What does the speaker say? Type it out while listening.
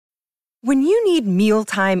When you need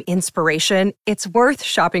mealtime inspiration, it's worth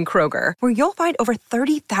shopping Kroger, where you'll find over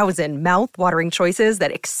 30,000 mouth-watering choices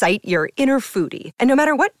that excite your inner foodie. And no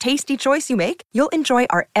matter what tasty choice you make, you'll enjoy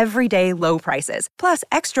our everyday low prices, plus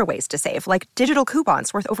extra ways to save, like digital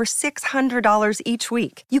coupons worth over $600 each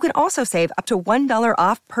week. You can also save up to $1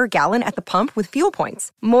 off per gallon at the pump with fuel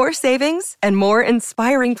points. More savings and more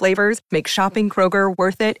inspiring flavors make shopping Kroger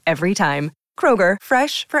worth it every time. Kroger,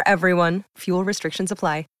 fresh for everyone. Fuel restrictions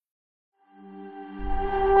apply.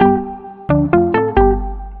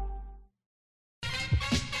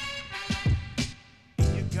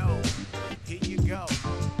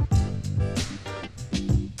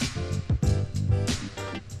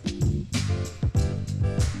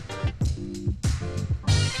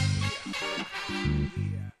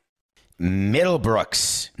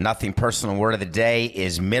 Middlebrooks. Nothing personal. Word of the day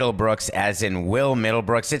is Middlebrooks, as in Will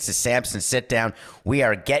Middlebrooks. It's a Samson sit down. We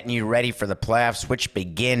are getting you ready for the playoffs, which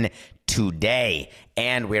begin today.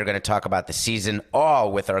 And we are going to talk about the season,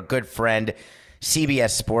 all with our good friend,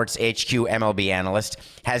 CBS Sports HQ MLB analyst,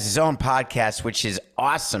 has his own podcast, which is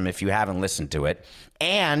awesome if you haven't listened to it.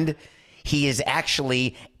 And he is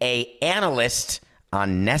actually an analyst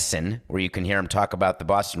on NESN, where you can hear him talk about the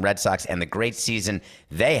Boston Red Sox and the great season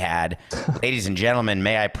they had. Ladies and gentlemen,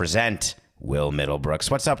 may I present Will Middlebrooks.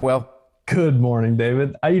 What's up, Will? Good morning,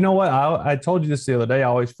 David. You know what? I told you this the other day. I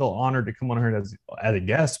always feel honored to come on here as a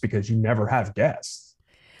guest because you never have guests.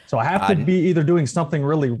 So I have to be either doing something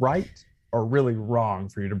really right or really wrong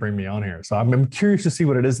for you to bring me on here. So I'm curious to see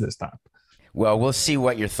what it is this time. Well, we'll see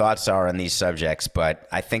what your thoughts are on these subjects, but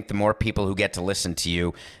I think the more people who get to listen to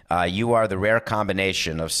you, you are the rare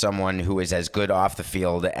combination of someone who is as good off the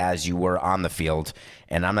field as you were on the field.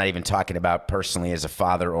 And I'm not even talking about personally as a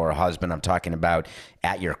father or a husband. I'm talking about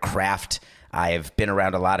at your craft. I have been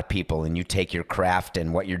around a lot of people, and you take your craft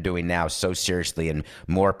and what you're doing now so seriously, and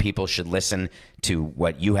more people should listen to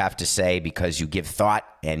what you have to say because you give thought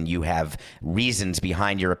and you have reasons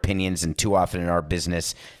behind your opinions. And too often in our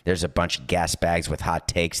business, there's a bunch of gas bags with hot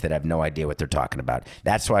takes that have no idea what they're talking about.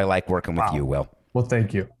 That's why I like working with you, Will. Well,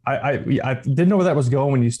 thank you. I didn't know where that was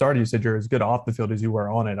going when you started. You said you're as good off the field as you were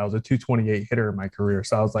on it. I was a 228 hitter in my career.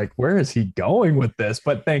 So I was like, where is he going with this?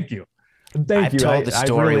 But thank you. Thank you. I've told the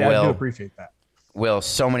story, Will. I do appreciate that. Will,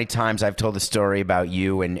 so many times I've told the story about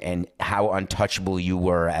you and how untouchable you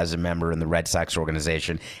were as a member in the Red Sox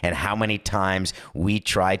organization, and how many times we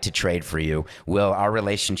tried to trade for you. Will, our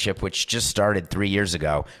relationship, which just started 3 years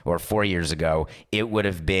ago or 4 years ago, it would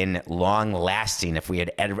have been long lasting if we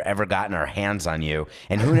had ever gotten our hands on you.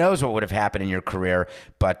 And who knows what would have happened in your career,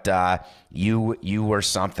 but you were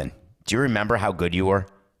something. Do you remember how good you were?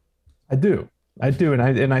 I do.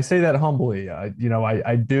 And I say that humbly. I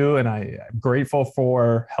do, and I'm grateful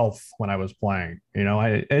for health when I was playing.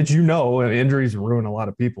 As you know, injuries ruin a lot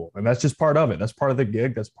of people, and that's just part of it. That's part of the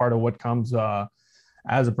gig. That's part of what comes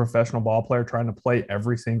as a professional ball player, trying to play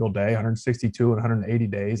every single day, 162 and 180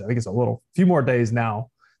 days. I think it's few more days now.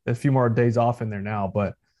 There's a few more days off in there now,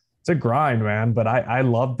 but it's a grind, man. But I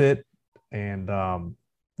loved it, and a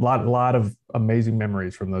lot of amazing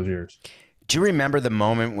memories from those years. Do you remember the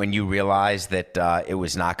moment when you realized that it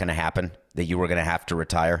was not going to happen, that you were going to have to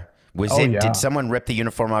retire? Did someone rip the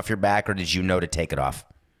uniform off your back, or did you know to take it off?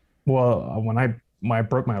 Well, when I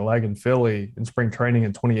broke my leg in Philly in spring training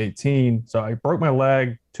in 2018, so I broke my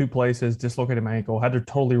leg 2 places, dislocated my ankle, had to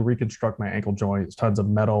totally reconstruct my ankle joint. It's tons of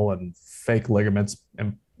metal and fake ligaments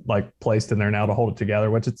and placed in there now to hold it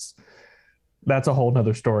together, that's a whole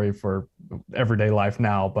nother story for everyday life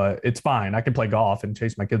now, but it's fine. I can play golf and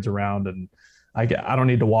chase my kids around, and I don't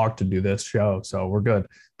need to walk to do this show. So we're good.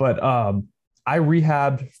 But I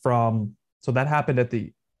rehabbed so that happened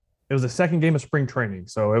it was the second game of spring training.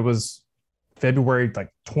 So it was February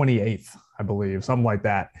 28th, I believe, something like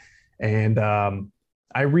that. And I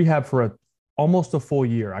rehabbed for almost a full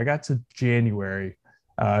year. I got to January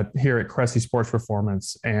here at Cressy Sports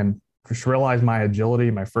Performance, and just realized my agility,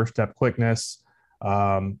 my first step quickness,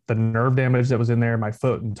 the nerve damage that was in there. My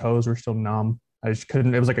foot and toes were still numb. I just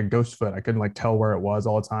couldn't, it was like a ghost foot. I couldn't tell where it was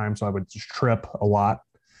all the time. So I would just trip a lot.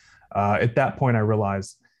 At that point, I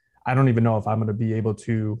realized I don't even know if I'm going to be able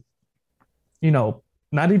to,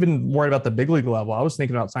 not even worried about the big league level. I was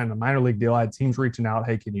thinking about signing a minor league deal. I had teams reaching out,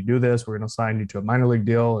 hey, can you do this? We're going to sign you to a minor league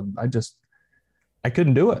deal. And I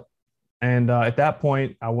couldn't do it. And at that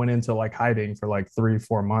point, I went into hiding for 3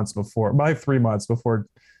 months before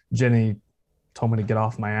Jenny told me to get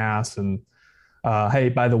off my ass. And hey,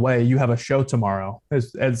 by the way, you have a show tomorrow.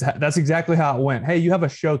 That's exactly how it went. Hey, you have a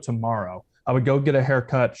show tomorrow. I would go get a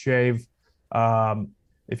haircut, shave.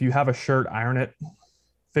 If you have a shirt, iron it,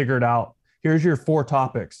 figure it out. Here's your 4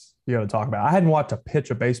 topics. you got to talk about. I hadn't watched a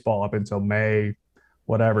pitch of baseball up until May,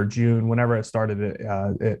 whatever, June, whenever it started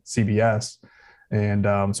at CBS.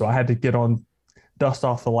 And so I had to get on, dust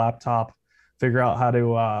off the laptop, figure out how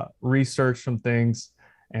to research some things.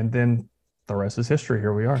 And then the rest is history.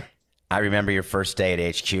 Here we are. I remember your first day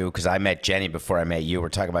at HQ because I met Jenny before I met you. We're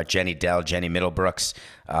talking about Jenny Dell, Jenny Middlebrooks,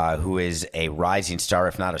 who is a rising star,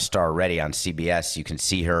 if not a star already, on CBS. You can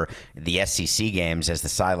see her at the SEC games as the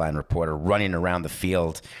sideline reporter running around the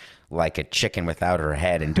field like a chicken without her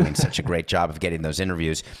head and doing such a great job of getting those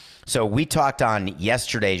interviews. So we talked on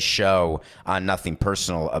yesterday's show on Nothing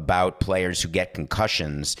Personal about players who get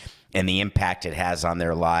concussions and the impact it has on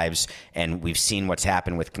their lives. And we've seen what's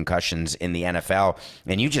happened with concussions in the NFL.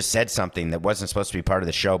 And you just said something that wasn't supposed to be part of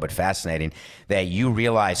the show, but fascinating, that you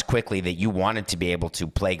realized quickly that you wanted to be able to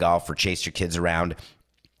play golf or chase your kids around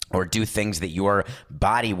or do things that your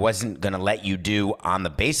body wasn't going to let you do on the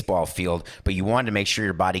baseball field, but you wanted to make sure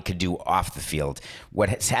your body could do off the field.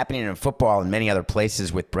 What's happening in football and many other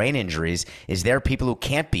places with brain injuries is there are people who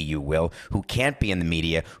can't be you, Will, who can't be in the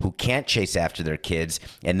media, who can't chase after their kids,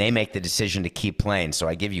 and they make the decision to keep playing. So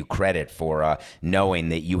I give you credit for knowing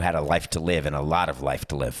that you had a life to live and a lot of life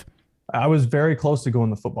to live. I was very close to going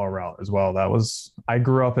the football route as well. I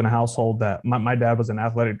grew up in a household that my dad was an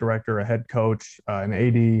athletic director, a head coach, an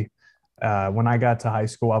AD. When I got to high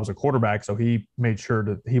school, I was a quarterback. So he made sure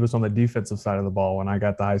that he was on the defensive side of the ball when I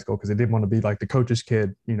got to high school because he didn't want to be like the coach's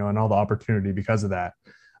kid, and all the opportunity because of that.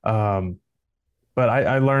 But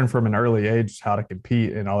I learned from an early age how to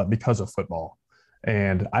compete and all that because of football.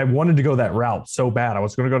 And I wanted to go that route so bad. I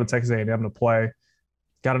was going to go to Texas A&M to play.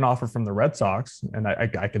 Got an offer from the Red Sox, and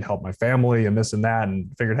I could help my family and this and that,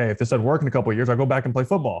 and figured, hey, if this doesn't work in a couple of years, I'll go back and play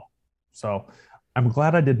football. So I'm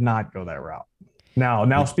glad I did not go that route.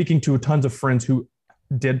 Now speaking to tons of friends who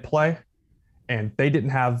did play, and they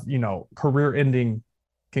didn't have, career-ending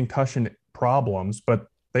concussion problems, but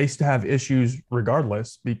they used to have issues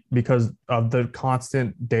regardless because of the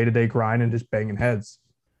constant day-to-day grind and just banging heads.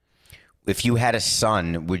 If you had a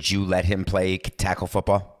son, would you let him play tackle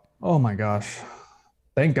football? Oh, my gosh.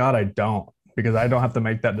 Thank God I don't, because I don't have to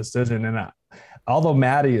make that decision. And although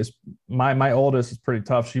Maddie is my oldest is pretty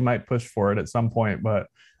tough, she might push for it at some point. But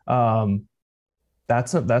I'm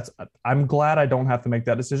glad I don't have to make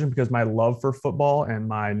that decision because my love for football and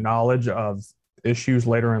my knowledge of issues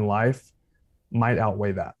later in life might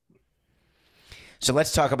outweigh that. So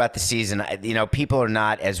let's talk about the season. People are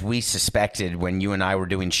not, as we suspected when you and I were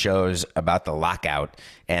doing shows about the lockout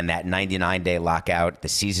and that 99-day lockout. The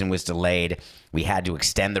season was delayed. We had to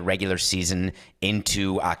extend the regular season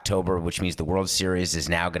into October, which means the World Series is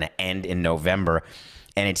now going to end in November.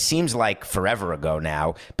 And it seems like forever ago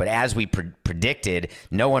now, but as we predicted,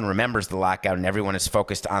 no one remembers the lockout and everyone is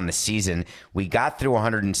focused on the season. We got through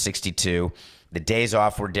 162. The days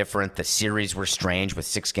off were different. The series were strange with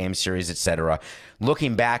 6-game series, etc.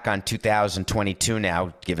 Looking back on 2022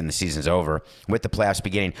 now, given the season's over, with the playoffs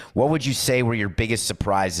beginning, what would you say were your biggest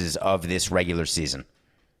surprises of this regular season?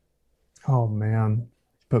 Oh, man.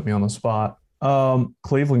 Put me on the spot.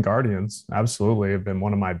 Cleveland Guardians absolutely have been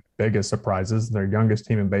one of my biggest surprises. Their youngest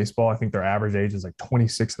team in baseball. I think their average age is like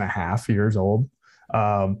 26 and a half years old.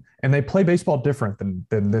 And they play baseball different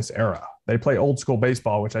than this era. They play old school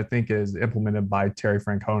baseball, which I think is implemented by Terry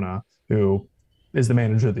Francona, who is the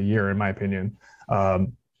manager of the year, in my opinion.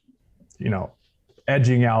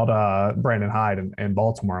 Edging out Brandon Hyde and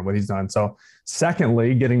Baltimore and what he's done. So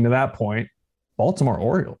secondly, getting to that point, Baltimore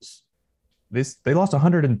Orioles, they lost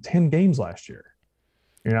 110 games last year.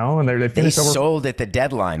 And they finished sold at the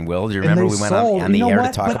deadline. Will, do you remember we went on the air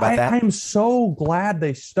to talk about that? I am so glad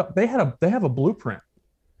they stuck. They have a blueprint.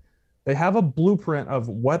 They have a blueprint of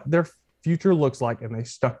what their future looks like, and they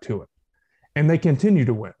stuck to it. And they continue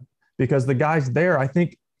to win because the guys there, I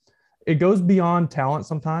think it goes beyond talent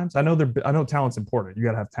sometimes. I know talent's important. You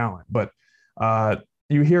got to have talent, but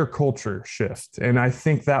you hear culture shift. And I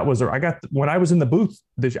think that was, when I was in the booth,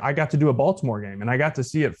 I got to do a Baltimore game and I got to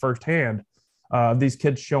see it firsthand. These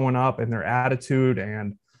kids showing up and their attitude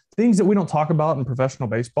and things that we don't talk about in professional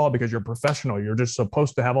baseball because you're professional. You're just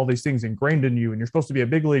supposed to have all these things ingrained in you and you're supposed to be a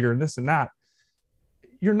big leaguer and this and that.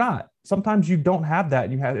 You're not. Sometimes you don't have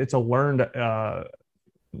that. It's a learned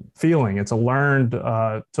feeling. It's a learned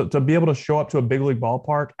to be able to show up to a big league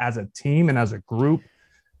ballpark as a team and as a group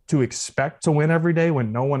to expect to win every day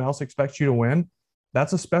when no one else expects you to win.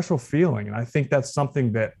 That's a special feeling. And I think that's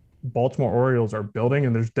something that Baltimore Orioles are building.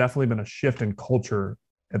 And there's definitely been a shift in culture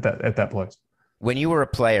at that place. When you were a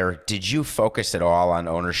player, did you focus at all on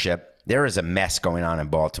ownership? There is a mess going on in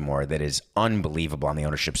Baltimore that is unbelievable on the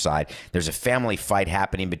ownership side. There's a family fight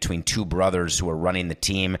happening between two brothers who are running the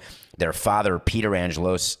team. Their father, Peter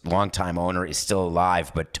Angelos, longtime owner, is still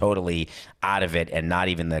alive, but totally out of it and not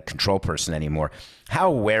even the control person anymore.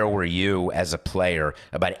 How aware were you as a player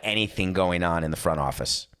about anything going on in the front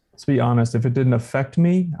office? To be honest, if it didn't affect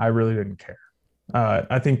me, I really didn't care.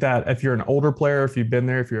 I think that if you're an older player, if you've been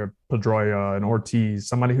there, if you're a Pedroia, an Ortiz,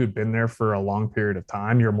 somebody who'd been there for a long period of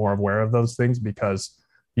time, you're more aware of those things because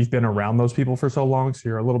you've been around those people for so long. So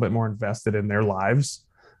you're a little bit more invested in their lives.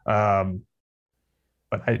 But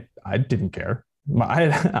I didn't care.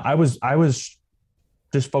 I was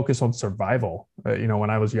just focused on survival. When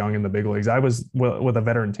I was young in the big leagues, I was with a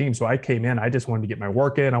veteran team. So I came in, I just wanted to get my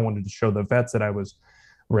work in. I wanted to show the vets that I was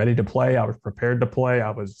ready to play. I was prepared to play. I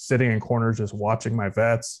was sitting in corners just watching my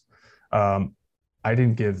vets. I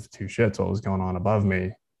didn't give two shits what was going on above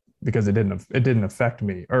me because it didn't affect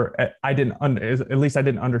me, or at least I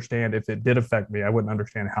didn't understand. If it did affect me, I wouldn't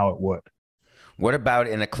understand how it would. What about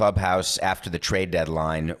in a clubhouse after the trade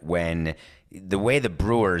deadline when the way the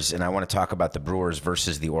Brewers, and I want to talk about the Brewers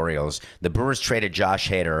versus the Orioles, the Brewers traded Josh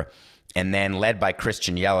Hader, and then led by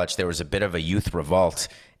Christian Yelich, there was a bit of a youth revolt,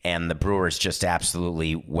 and the Brewers just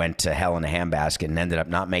absolutely went to hell in a handbasket and ended up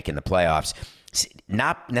not making the playoffs.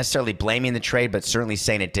 Not necessarily blaming the trade, but certainly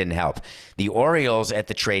saying it didn't help. The Orioles at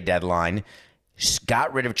the trade deadline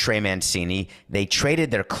got rid of Trey Mancini. They traded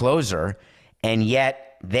their closer, and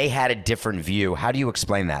yet they had a different view. How do you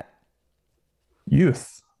explain that?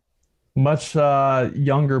 Youth. Much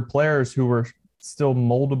younger players who were still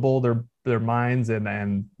moldable. Their minds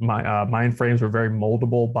and mind frames were very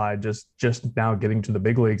moldable by just now getting to the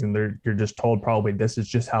big leagues, and you're just told probably this is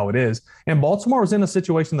just how it is. And Baltimore was in a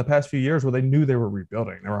situation the past few years where they knew they were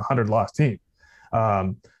rebuilding. They were a 100-loss team,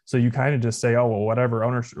 so you kind of just say, oh well, whatever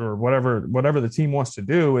owners or whatever the team wants to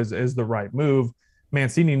do is the right move.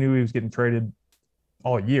 Mancini knew he was getting traded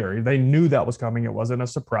all year. They knew that was coming. It wasn't a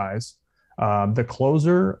surprise. The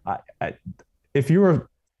closer, if you were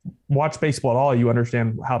watch baseball at all, you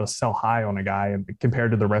understand how to sell high on a guy and compared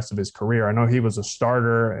to the rest of his career. I know he was a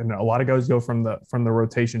starter, and a lot of guys go from the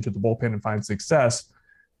rotation to the bullpen and find success,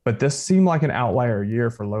 but this seemed like an outlier year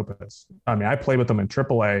for Lopez. I mean, I played with him in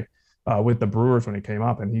AAA with the Brewers when he came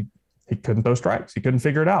up, and he couldn't throw strikes. He couldn't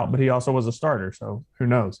figure it out, but he also was a starter, so who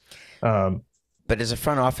knows? But as a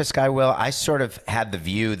front office guy, Will, I sort of had the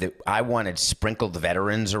view that I wanted sprinkled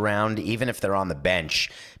veterans around, even if they're on the bench,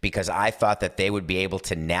 because I thought that they would be able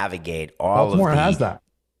to navigate all Baltimore of the has that.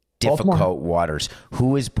 difficult waters.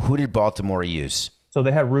 Who did Baltimore use? So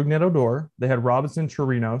they had Rougned Odor. They had Robinson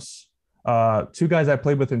Chirinos, two guys I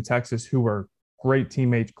played with in Texas who were great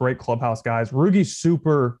teammates, great clubhouse guys. Rugi's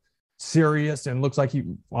super serious and looks like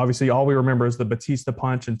obviously all we remember is the Batista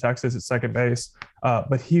punch in Texas at second base.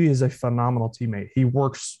 But he is a phenomenal teammate. He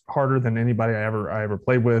works harder than anybody I ever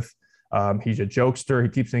played with. He's a jokester. He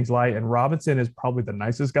keeps things light. And Robinson is probably the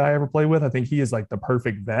nicest guy I ever played with. I think he is like the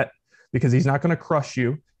perfect vet because he's not going to crush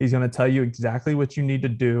you. He's going to tell you exactly what you need to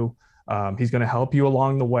do. He's going to help you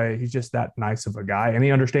along the way. He's just that nice of a guy. And he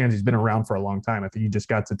understands he's been around for a long time. I think he just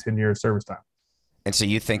got to 10 years service time. And so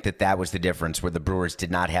you think that was the difference, where the Brewers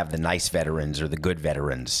did not have the nice veterans or the good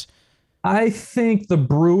veterans? I think the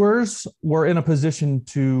Brewers were in a position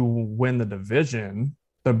to win the division.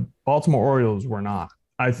 The Baltimore Orioles were not.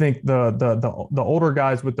 I think the older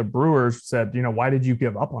guys with the Brewers said, why did you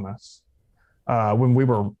give up on us? When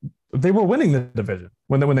they were winning the division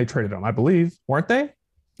when they traded them, I believe, weren't they?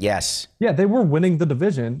 Yes. Yeah, they were winning the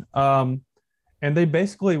division. And they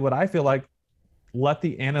basically, what I feel like, let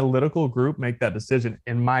the analytical group make that decision,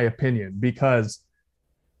 in my opinion, because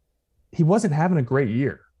he wasn't having a great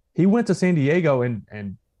year. He went to San Diego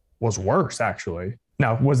and was worse, actually.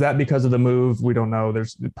 Now, was that because of the move? We don't know.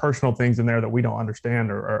 There's personal things in there that we don't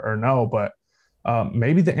understand or know, but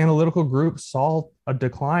maybe the analytical group saw a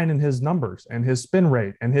decline in his numbers and his spin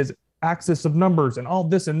rate and his axis of numbers and all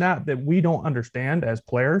this and that we don't understand as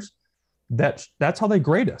players. That's how they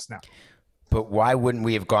grade us now. But why wouldn't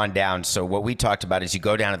we have gone down? So what we talked about is you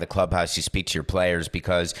go down to the clubhouse, you speak to your players,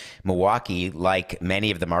 because Milwaukee, like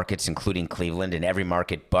many of the markets, including Cleveland and every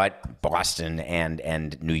market but Boston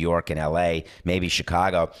and New York and LA, maybe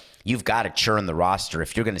Chicago, you've got to churn the roster.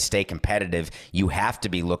 If you're going to stay competitive, you have to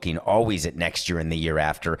be looking always at next year and the year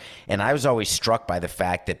after. And I was always struck by the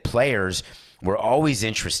fact that players were always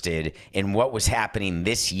interested in what was happening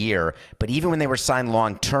this year, but even when they were signed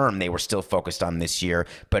long-term, they were still focused on this year.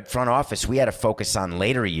 But front office, we had to focus on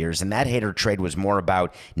later years, and that Hader trade was more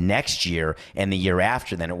about next year and the year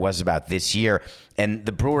after than it was about this year. And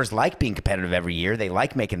the Brewers like being competitive every year. They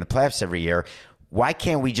like making the playoffs every year. why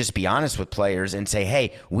can't we just be honest with players and say,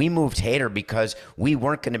 hey, we moved Hader because we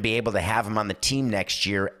weren't going to be able to have him on the team next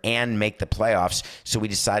year and make the playoffs, so we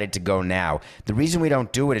decided to go now. The reason we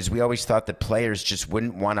don't do it is we always thought that players just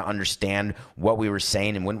wouldn't want to understand what we were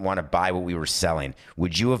saying and wouldn't want to buy what we were selling.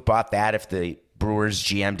 Would you have bought that if the Brewers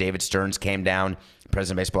GM David Stearns came down,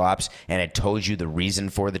 president of baseball ops, and had told you the reason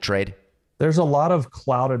for the trade? There's a lot of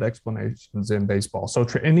clouded explanations in baseball. So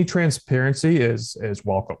any transparency is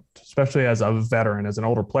welcomed, especially as a veteran, as an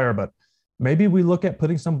older player. But maybe we look at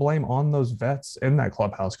putting some blame on those vets in that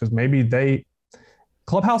clubhouse, because maybe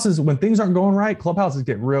clubhouses, when things aren't going right, clubhouses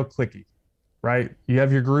get real cliquey, right? You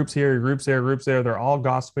have your groups here, your groups there, groups there. They're all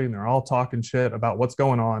gossiping. They're all talking shit about what's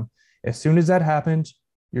going on. As soon as that happens,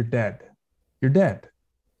 you're dead. You're dead.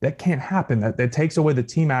 That can't happen. That takes away the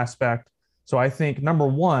team aspect. So I think, number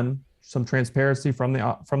one, some transparency from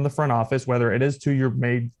the front office, whether it is to your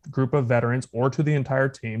made group of veterans or to the entire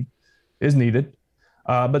team, is needed.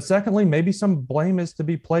 But secondly, maybe some blame is to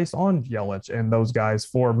be placed on Yelich and those guys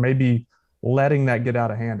for maybe letting that get out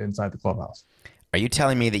of hand inside the clubhouse. Are you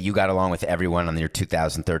telling me that you got along with everyone on your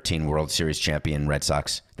 2013 World Series champion Red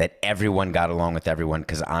Sox? That everyone got along with everyone?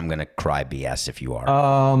 Because I'm going to cry BS if you are.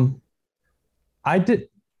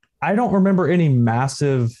 I don't remember any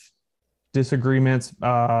massive disagreements.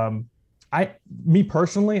 Me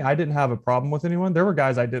personally, I didn't have a problem with anyone. There were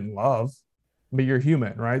guys I didn't love, but you're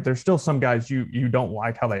human, right? There's still some guys you don't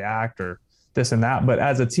like how they act or this and that. But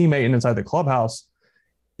as a teammate and inside the clubhouse,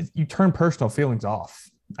 you turn personal feelings off.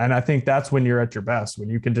 And I think that's when you're at your best, when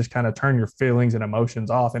you can just kind of turn your feelings and emotions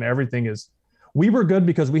off, and everything is. We were good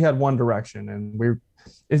because we had one direction, and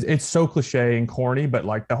it's so cliche and corny, but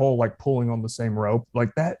like the whole like pulling on the same rope,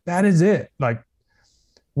 like that is it. Like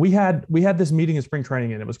we had this meeting in spring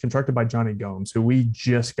training, and it was constructed by Johnny Gomes, who we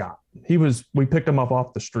just got. We picked him up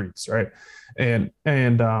off the streets, right? And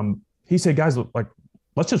he said, guys, like,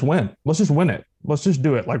 let's just win. Let's just win it. Let's just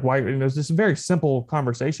do it. Like, why? And there's this very simple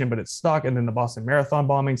conversation, but it's stuck. And then the Boston Marathon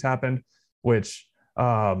bombings happened, which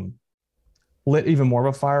lit even more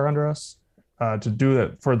of a fire under us to do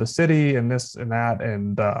it for the city and this and that.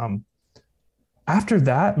 And after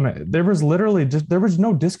that, there was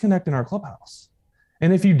no disconnect in our clubhouse.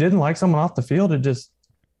 And if you didn't like someone off the field,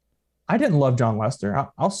 I didn't love John Lester.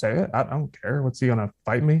 I'll say it. I don't care. What's he going to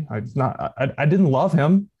fight me? I didn't love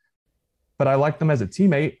him, but I liked him as a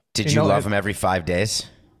teammate. Did you love him every 5 days?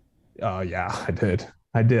 Yeah, I did.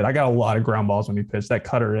 I got a lot of ground balls when he pitched. That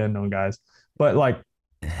cutter in on guys. But like,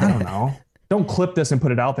 I don't know. Don't clip this and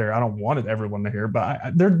put it out there. I don't want everyone to hear. But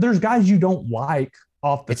there's guys you don't like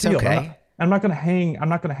off the field. Okay. I'm not going to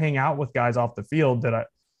hang out with guys off the field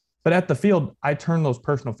but at the field, I turn those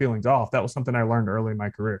personal feelings off. That was something I learned early in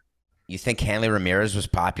my career. You think Hanley Ramirez was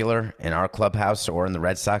popular in our clubhouse or in the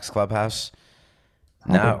Red Sox clubhouse?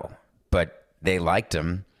 No, but they liked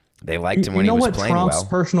him. They liked him when he was playing well. You know what trumps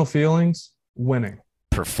personal feelings? Winning.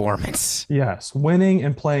 Performance. Yes, winning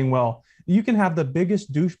and playing well. You can have the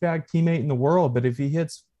biggest douchebag teammate in the world, but if he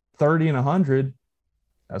hits 30 and 100,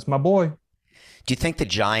 that's my boy. Do you think the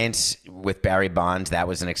Giants with Barry Bonds, that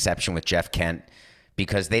was an exception with Jeff Kent?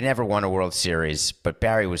 Because they never won a World Series, but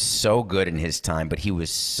Barry was so good in his time, but he was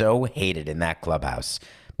so hated in that clubhouse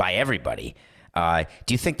by everybody. Do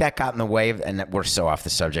you think that got in the way of, and we're so off the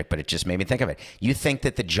subject, but it just made me think of it. You think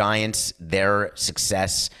that the Giants, their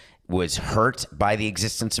success was hurt by the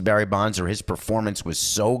existence of Barry Bonds, or his performance was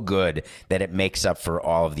so good that it makes up for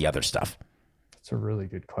all of the other stuff? That's a really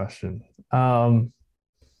good question. I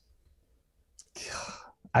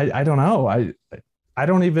don't know. I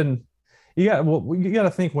don't even. You got to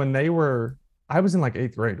think when they were. I was in like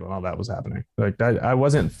 8th grade when all that was happening. Like I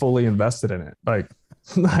wasn't fully invested in it. Like,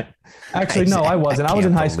 actually, no, I wasn't. I was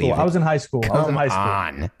in high school. I was in high school. I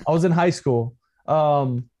was in high school.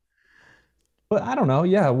 But I don't know.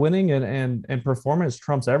 Yeah, winning and performance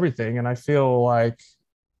trumps everything. And I feel like,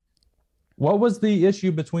 what was the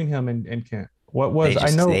issue between him and Kent? What was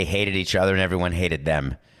they hated each other and everyone hated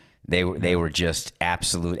them. They were just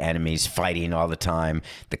absolute enemies, fighting all the time.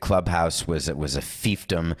 The clubhouse was a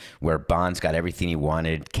fiefdom where Bonds got everything he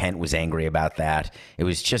wanted. Kent was angry about that. It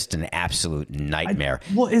was just an absolute nightmare.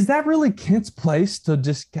 Well, is that really Kent's place to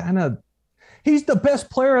just kind of? He's the best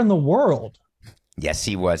player in the world. Yes,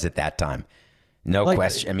 he was at that time. No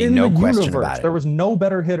question. I mean, no question about it. There was no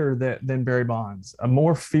better hitter than Barry Bonds, a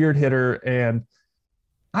more feared hitter. And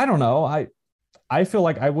I don't know. I feel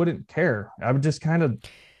like I wouldn't care. I would just kind of.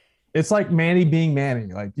 It's like Manny being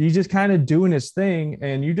Manny. Like, you just kind of doing his thing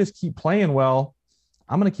and you just keep playing well.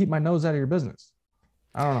 I'm going to keep my nose out of your business.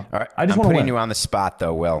 I don't know. All right. I'm putting you on the spot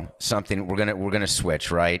though, Will. Something we're going to switch,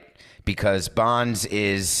 right? Because Bonds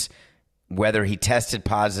is, whether he tested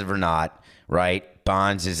positive or not, right?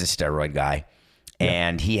 Bonds is a steroid guy.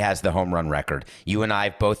 And he has the home run record. You and I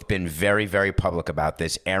have both been very, very public about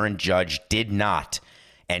this. Aaron Judge did not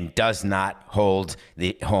and does not hold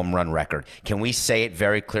the home run record. Can we say it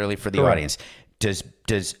very clearly for the audience? Does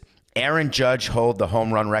Aaron Judge hold the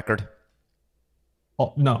home run record?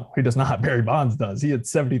 Oh, no, he does not. Barry Bonds does. He had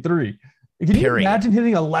 73. Can you imagine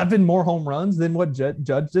hitting 11 more home runs than what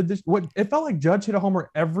Judge did this? It felt like Judge hit a homer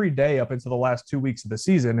every day up until the last 2 weeks of the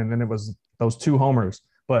season, and then it was those 2 homers.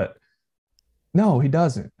 But no, he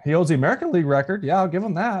doesn't. He holds the American League record. Yeah, I'll give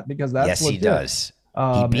him that because that's he does.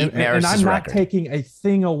 He beat Maris's and I'm not record. taking a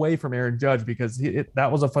thing away from Aaron Judge because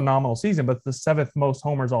that was a phenomenal season, but the 7th most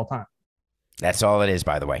homers all time. That's all it is,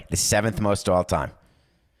 by the way. The 7th most all time.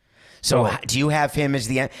 So do you have him as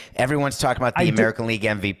everyone's talking about the American League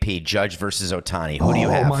MVP, Judge versus Ohtani. Who do you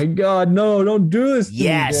have? Oh, my God. No, don't do this.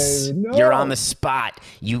 Yes. No. You're on the spot.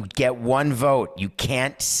 You get 1 vote. You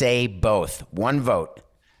can't say both. 1 vote.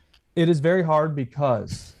 It is very hard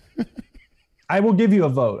because I will give you a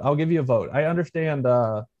vote. I'll give you a vote. I understand.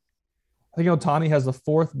 I think Ohtani has the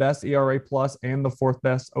 4th best ERA plus and the 4th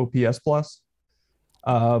best OPS plus.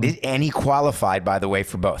 And he qualified, by the way,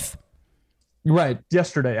 for both. Right.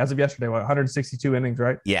 As of yesterday, 162 innings,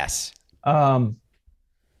 right? Yes. I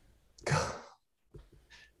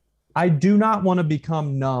do not want to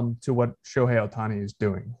become numb to what Shohei Ohtani is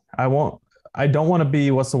doing. I don't want to be,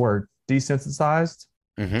 what's the word? Desensitized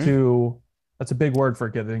to, that's a big word for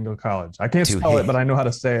a kid that didn't go to college. I can't spell it, but I know how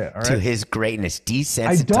to say it. All right? To his greatness.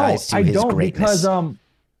 Desensitized to his greatness. Because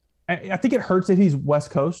I think it hurts that he's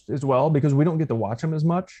West Coast as well because we don't get to watch him as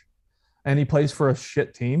much. And he plays for a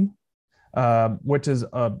shit team, which is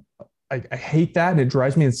I hate that. And it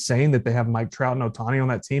drives me insane that they have Mike Trout and Ohtani on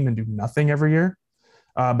that team and do nothing every year.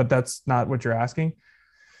 But that's not what you're asking.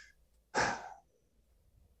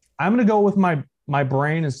 I'm going to go with my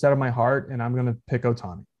brain instead of my heart, and I'm going to pick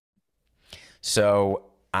Ohtani. So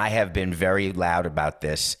I have been very loud about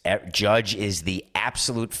this. Judge is the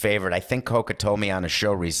absolute favorite. I think Coca told me on a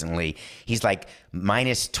show recently, he's like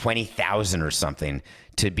minus 20,000 or something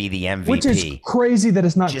to be the MVP. Which is crazy that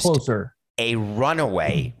it's not closer. A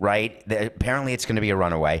runaway, right? Apparently it's going to be a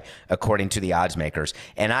runaway, according to the odds makers.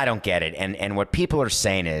 And I don't get it. And what people are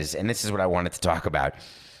saying is, and this is what I wanted to talk about,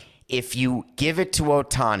 if you give it to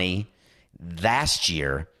Ohtani last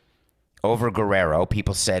year over Guerrero,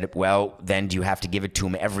 people said, well, then do you have to give it to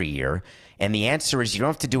him every year? And the answer is you don't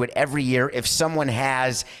have to do it every year if someone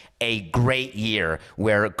has a great year,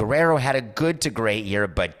 where Guerrero had a good to great year,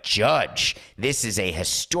 but Judge, this is a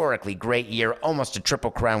historically great year, almost a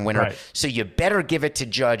Triple Crown winner. Right. So you better give it to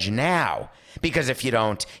Judge now, because if you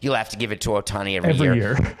don't, you'll have to give it to Ohtani every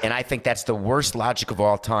year. And I think that's the worst logic of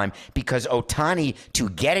all time, because Ohtani, to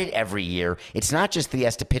get it every year, it's not just that he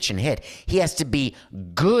has to pitch and hit. He has to be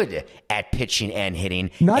good at pitching and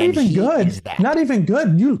hitting. Not even good. Not even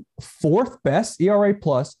good. You 4th best ERA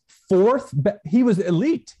plus. He was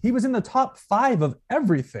elite. He was in the top 5 of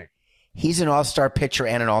everything. He's an all-star pitcher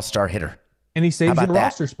and an all-star hitter. And he saves your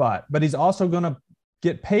roster spot, but he's also going to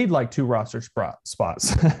get paid like 2 roster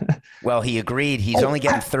spots. Well, he agreed. He's only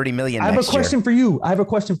getting $30 million next year. I have a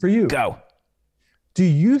question for you. Go. Do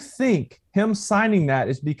you think him signing that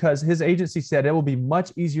is because his agency said it will be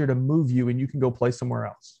much easier to move you and you can go play somewhere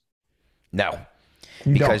else? No.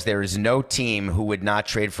 Because there is no team who would not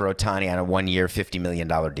trade for Ohtani on a 1-year, $50 million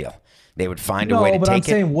deal. They would find a way to take it. No, but I'm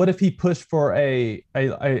saying, what if he pushed for a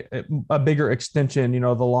bigger extension,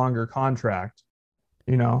 the longer contract,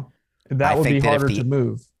 that would be harder to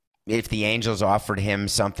move. If the Angels offered him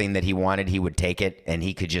something that he wanted, he would take it, and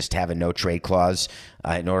he could just have a no trade clause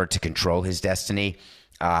in order to control his destiny.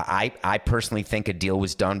 I personally think a deal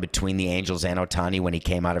was done between the Angels and Ohtani when he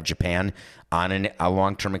came out of Japan on a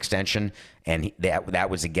long-term extension, and that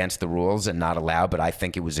was against the rules and not allowed, but I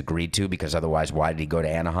think it was agreed to, because otherwise why did he go to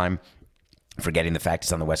Anaheim? Forgetting the fact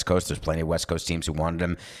he's on the West Coast. There's plenty of West Coast teams who wanted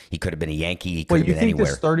him. He could have been a Yankee. He could have been anywhere.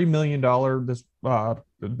 This $30 million, this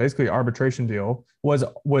basically arbitration deal was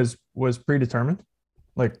predetermined?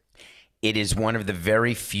 It is one of the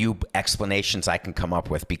very few explanations I can come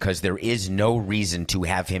up with, because there is no reason to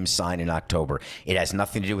have him sign in October. It has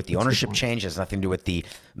nothing to do with the ownership change. It has nothing to do with the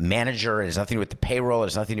manager. It has nothing to do with the payroll. It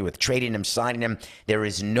has nothing to do with trading him, signing him. There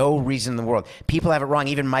is no reason in the world. People have it wrong.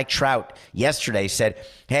 Even Mike Trout yesterday said,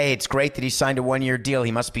 hey, it's great that he signed a 1-year deal.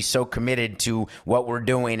 He must be so committed to what we're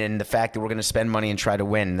doing and the fact that we're going to spend money and try to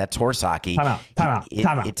win. That's horse hockey. Time out.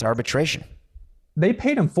 It's arbitration. They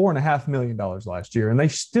paid him $4.5 million last year, and they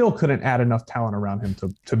still couldn't add enough talent around him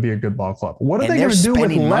to be a good ball club. What are they going to do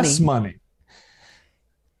with less money?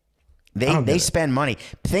 They spend money.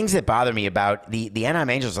 Things that bother me about the Anaheim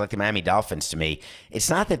Angels, like the Miami Dolphins, to me, it's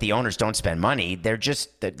not that the owners don't spend money. They're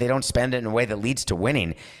just that they don't spend it in a way that leads to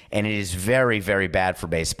winning. And it is very, very bad for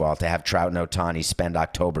baseball to have Trout and Ohtani spend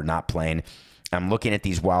October not playing. I'm looking at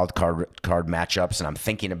these wild card matchups, and I'm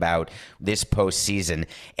thinking about this postseason,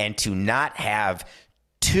 and to not have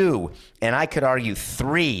two, and I could argue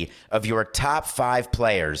three of your top five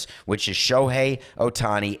players, which is Shohei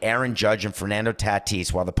Ohtani, Aaron Judge, and Fernando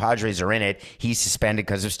Tatis. While the Padres are in it, he's suspended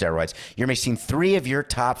because of steroids. You're missing three of your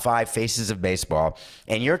top five faces of baseball,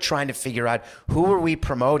 and you're trying to figure out who are we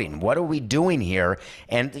promoting? What are we doing here?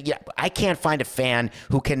 And yeah, I can't find a fan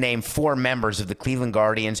who can name four members of the Cleveland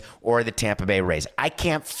Guardians or the Tampa Bay Rays. I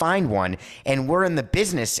can't find one, and we're in the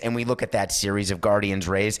business, and we look at that series of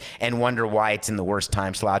Guardians-Rays and wonder why it's in the worst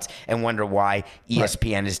time slots and wonder why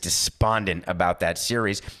ESPN is despondent about that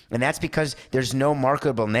series. And that's because there's no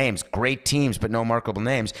marketable names, great teams, but no marketable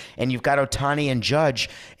names. And you've got Ohtani and Judge,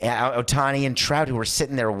 Ohtani and Trout who are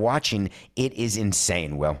sitting there watching. It is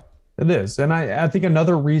insane, Will. It is. And I think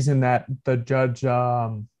another reason that the Judge,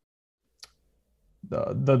 the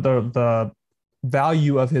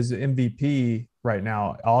value of his MVP right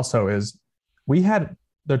now also is we had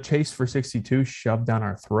the chase for 62 shoved down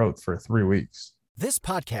our throat for 3 weeks. This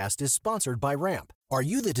podcast is sponsored by Ramp. Are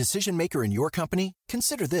you the decision maker in your company?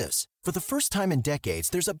 Consider this. For the first time in decades,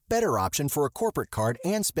 there's a better option for a corporate card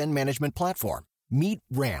and spend management platform. Meet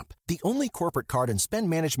Ramp, the only corporate card and spend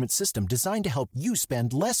management system designed to help you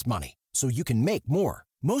spend less money so you can make more.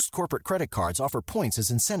 Most corporate credit cards offer points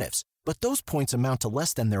as incentives, but those points amount to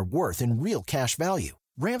less than their worth in real cash value.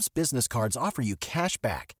 Ramp's business cards offer you cash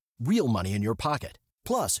back, real money in your pocket.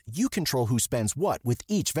 Plus, you control who spends what with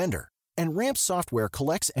each vendor. And Ramp software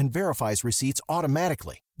collects and verifies receipts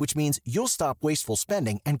automatically, which means you'll stop wasteful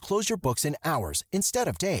spending and close your books in hours instead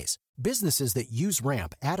of days. Businesses that use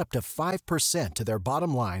Ramp add up to 5% to their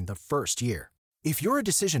bottom line the first year. If you're a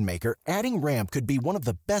decision maker, adding Ramp could be one of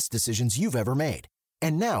the best decisions you've ever made.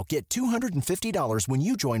 And now get $250 when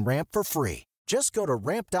you join Ramp for free. Just go to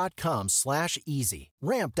ramp.com/easy.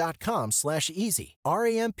 Ramp.com/easy.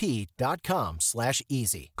 RAMP.com/easy.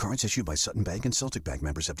 Cards issued by Sutton Bank and Celtic Bank,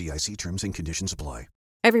 members of FDIC. Terms and conditions apply.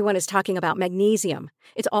 Everyone is talking about magnesium.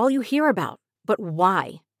 It's all you hear about. But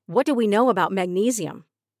why? What do we know about magnesium?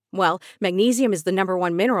 Well, magnesium is the number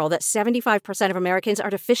one mineral that 75% of Americans are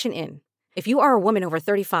deficient in. If you are a woman over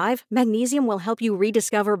 35, magnesium will help you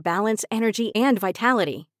rediscover balance, energy, and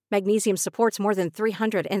vitality. Magnesium supports more than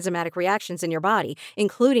 300 enzymatic reactions in your body,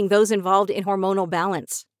 including those involved in hormonal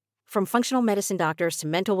balance. From functional medicine doctors to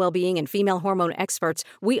mental well-being and female hormone experts,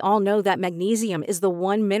 we all know that magnesium is the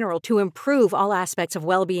one mineral to improve all aspects of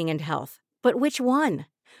well-being and health. But which one?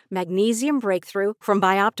 Magnesium Breakthrough from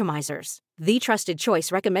Bioptimizers, the trusted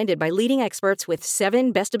choice recommended by leading experts with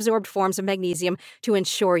 7 best-absorbed forms of magnesium to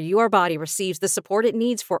ensure your body receives the support it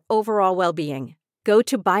needs for overall well-being. Go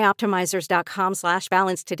to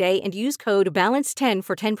bioptimizers.com/balance today and use code BALANCE10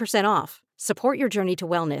 for 10% off. Support your journey to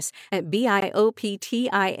wellness at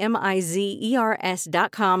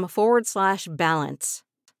bioptimizers.com/balance.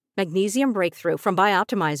 Magnesium Breakthrough from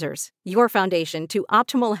Bioptimizers, your foundation to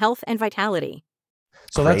optimal health and vitality.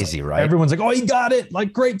 So crazy, that's right? Everyone's like, oh, he got it.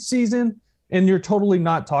 Like, great season. And you're totally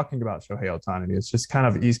not talking about Shohei Ohtani. It's just kind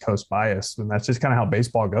of East Coast bias. And that's just kind of how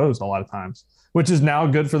baseball goes a lot of times, which is now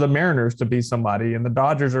good for the Mariners to be somebody. And the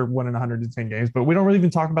Dodgers are winning 110 games, but we don't really even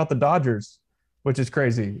talk about the Dodgers, which is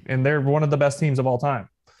crazy. And they're one of the best teams of all time.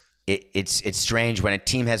 It's strange when a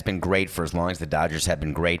team has been great for as long as the Dodgers have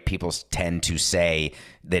been great. People tend to say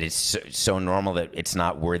that it's so normal that it's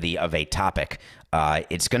not worthy of a topic.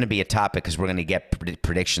 It's going to be a topic because we're going to get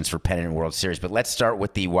predictions for Pennant and World Series. But let's start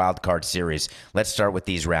with the wild card series. Let's start with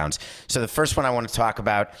these rounds. So the first one I want to talk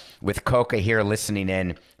about with Coca here listening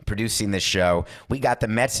in, producing this show, we got the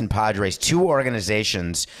Mets and Padres, two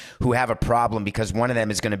organizations who have a problem because one of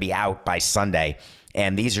them is going to be out by Sunday.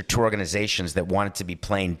 And these are two organizations that wanted to be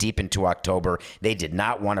playing deep into October. They did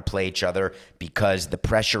not want to play each other because the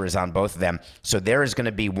pressure is on both of them. So there is going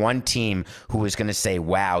to be one team who is going to say,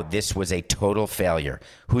 wow, this was a total failure.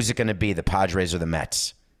 Who's it going to be, the Padres or the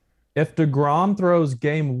Mets? If DeGrom throws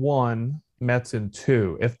game 1, Mets in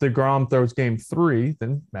 2. If DeGrom throws game 3,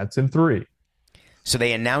 then Mets in 3. So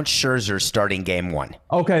they announced Scherzer starting game 1.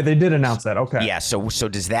 Okay, they did announce that. Okay. Yeah, so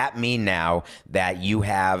does that mean now that you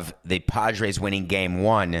have the Padres winning game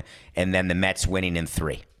 1 and then the Mets winning in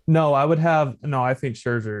 3? No, I think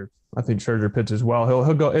Scherzer pitches well.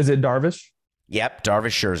 He'll go. Is it Darvish? Yep,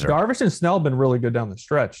 Darvish, Scherzer. Darvish and Snell have been really good down the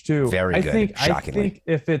stretch too. Very good, shockingly. I think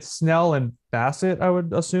if it's Snell and Bassett, I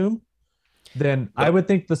would assume, then I would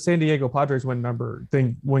think the San Diego Padres win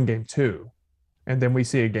game 2. and then we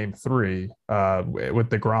see a game 3 with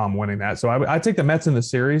DeGrom winning that. So I take the Mets in the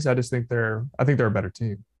series. I think they're a better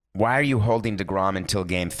team. Why are you holding DeGrom until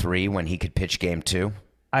game 3 when he could pitch game 2?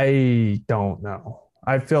 I don't know.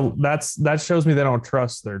 I feel that shows me they don't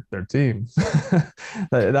trust their team.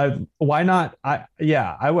 Why not? I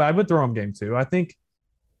would throw him game 2. I think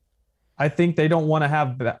they don't want to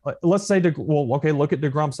have that. Let's say, look at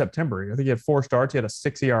DeGrom September. I think he had 4 starts. He had a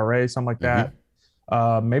 6 ERA, something like that.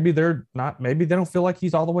 Maybe they're not. Maybe they don't feel like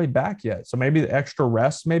he's all the way back yet. So maybe the extra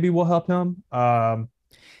rest will help him.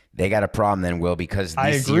 They got a problem then, Will, because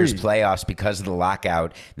this year's playoffs, because of the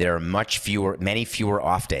lockout, there are many fewer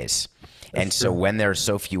off days. And so when there are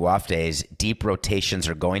so few off days, deep rotations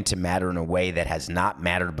are going to matter in a way that has not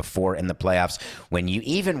mattered before in the playoffs. When you,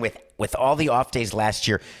 even with all the off days last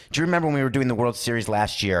year, do you remember when we were doing the World Series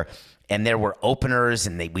last year and there were openers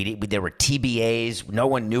and there were TBAs. No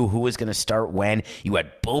one knew who was going to start when. You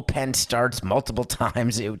had bullpen starts multiple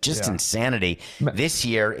times. It was just insanity. This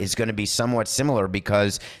year is going to be somewhat similar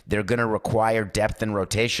because they're going to require depth and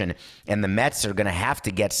rotation, and the Mets are going to have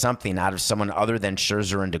to get something out of someone other than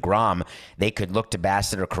Scherzer and DeGrom. They could look to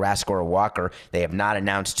Bassett or Carrasco or Walker. They have not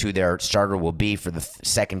announced who their starter will be for the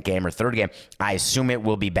second game or third game. I assume it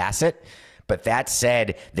will be Bassett. But that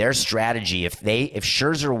said, their strategy, if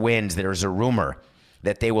Scherzer wins, there's a rumor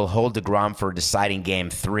that they will hold DeGrom for deciding game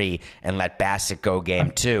 3 and let Bassett go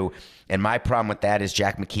game 2. And my problem with that is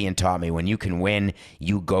Jack McKeon taught me when you can win,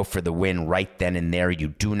 you go for the win right then and there. You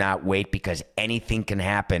do not wait because anything can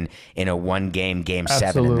happen in a one-game, game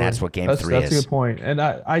 7, and that's what game 3 is. That's a good point. And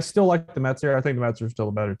I still like the Mets here. I think the Mets are still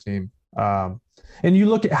a better team. And you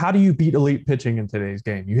look at how do you beat elite pitching in today's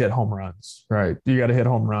game? You hit home runs, right? You got to hit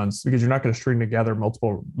home runs because you're not going to string together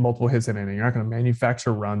multiple hits in an inning. You're not going to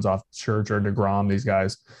manufacture runs off Scherzer, DeGrom, these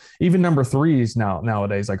guys. Even number 3s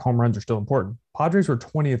nowadays, like home runs are still important. Padres were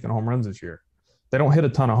 20th in home runs this year. They don't hit a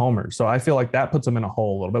ton of homers, so I feel like that puts them in a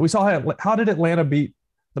hole a little bit. We saw how did Atlanta beat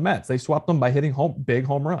the Mets? They swept them by hitting big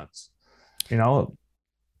home runs. You know.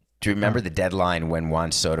 Do you remember the deadline when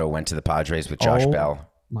Juan Soto went to the Padres with Josh Bell?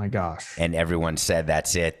 My gosh. And everyone said,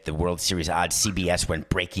 that's it. The World Series odds. CBS went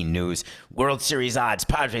breaking news. World Series odds.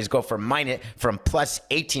 Padres go from plus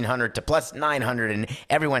 1,800 to plus 900. And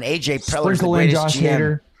everyone, AJ Preller's the greatest Josh GM.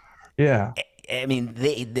 Hader. Yeah. I mean,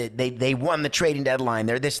 they won the trading deadline.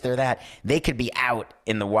 They're this, they're that. They could be out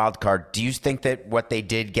in the wild card. Do you think that what they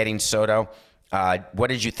did getting Soto, what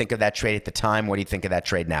did you think of that trade at the time? What do you think of that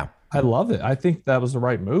trade now? I love it. I think that was the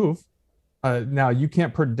right move. Now, you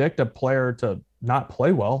can't predict a player to not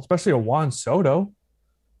play well, especially a Juan Soto.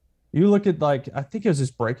 You look at I think it was his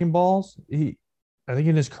breaking balls. I think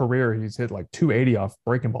in his career, he's hit like 280 off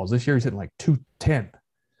breaking balls. This year, he's hitting like 210.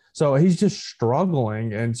 So he's just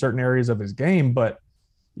struggling in certain areas of his game. But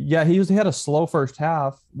yeah, he had a slow first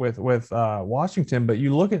half with Washington. But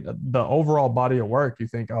you look at the overall body of work, you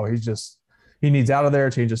think, oh, he needs out of there,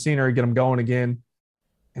 change the scenery, get him going again.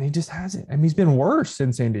 And he just hasn't. I mean, he's been worse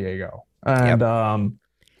in San Diego. And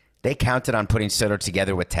they counted on putting Soto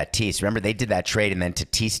together with Tatis. Remember, they did that trade, and then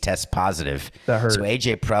Tatis tests positive. That hurt. So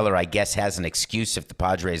AJ Preller, I guess, has an excuse if the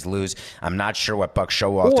Padres lose. I'm not sure what Buck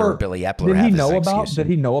Showalter or Billy Epler have as an excuse. Did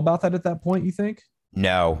he know about that at that point, you think?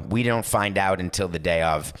 No, we don't find out until the day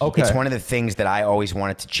of. Okay. It's one of the things that I always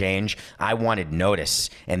wanted to change. I wanted notice,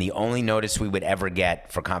 and the only notice we would ever get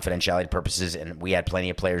for confidentiality purposes, and we had plenty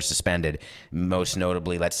of players suspended, most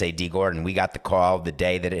notably, let's say, D. Gordon. We got the call the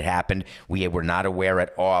day that it happened. We were not aware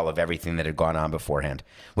at all of everything that had gone on beforehand.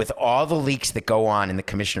 With all the leaks that go on in the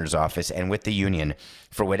commissioner's office and with the union,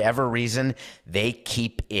 for whatever reason, they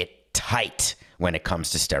keep it tight when it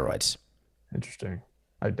comes to steroids. Interesting.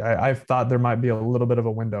 I thought there might be a little bit of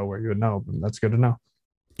a window where you would know, but that's good to know.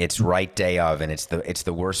 It's right day of, and it's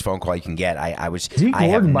the worst phone call you can get. I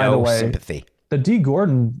Gordon, have no by the way, sympathy. The D.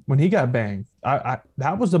 Gordon, when he got banged,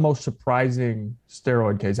 that was the most surprising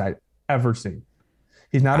steroid case I'd ever seen.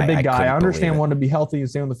 He's not a big guy. I understand wanting to be healthy and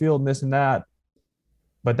stay on the field and this and that,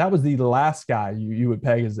 but that was the last guy you would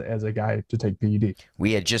peg as a guy to take PED.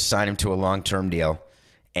 We had just signed him to a long-term deal,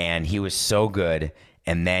 and he was so good,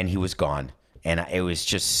 and then he was gone. And it was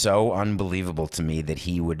just so unbelievable to me that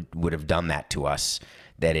he would have done that to us,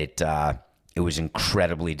 that it was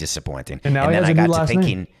incredibly disappointing. And now then I got to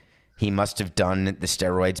thinking name. He must have done the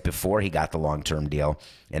steroids before he got the long-term deal.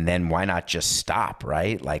 And then why not just stop,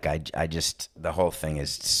 right? Like I just the whole thing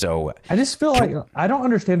is so. I just feel like I don't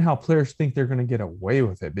understand how players think they're going to get away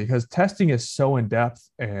with it because testing is so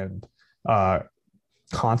in-depth and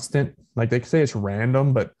constant. Like they say it's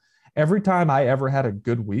random, but every time I ever had a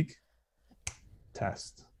good week,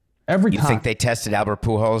 test every time. You think they tested Albert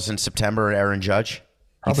Pujols in September or Aaron Judge?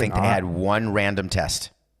 Probably you think not. They had one random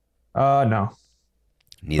test? No.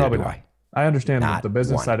 Neither Probably do not. I. I understand Not the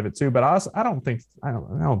business one. side of it too, but I don't think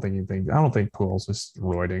Pujols is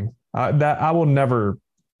roiding. That I will never.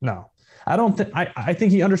 No, I don't think. I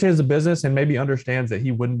think he understands the business and maybe understands that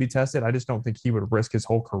he wouldn't be tested. I just don't think he would risk his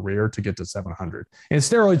whole career to get to 700. And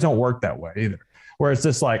steroids don't work that way either. Where it's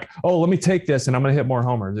just like, oh, let me take this and I'm going to hit more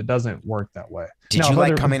homers. It doesn't work that way. Did you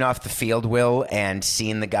like coming off the field, Will, and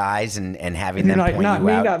seeing the guys and having them like, point you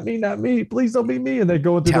out? Not me. Please don't be me. And they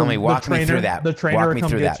go into Tell me, walk me through that. The trainer Walk me will come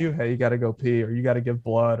through get that. you. Hey, you got to go pee or you got to give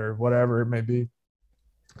blood or whatever it may be.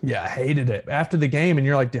 Yeah, I hated it. After the game and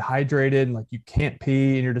you're like dehydrated and like you can't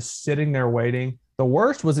pee and you're just sitting there waiting. The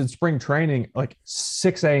worst was in spring training, like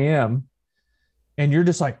 6 a.m. and you're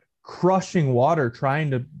just like crushing water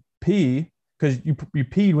trying to pee because you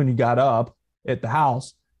peed when you got up at the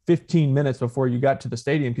house 15 minutes before you got to the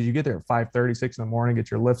stadium because you get there at 5:30, 6 in the morning,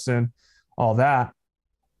 get your lifts in, all that.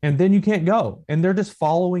 And then you can't go. And they're just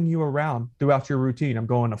following you around throughout your routine. I'm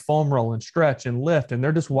going to foam roll and stretch and lift, and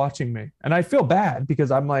they're just watching me. And I feel bad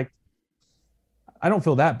because I'm like, I don't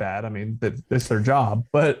feel that bad. I mean, that's their job,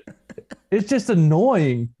 but it's just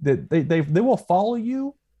annoying that they will follow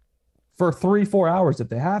you for 3-4 hours if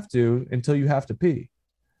they have to until you have to pee.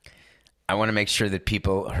 I want to make sure that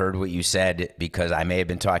people heard what you said because I may have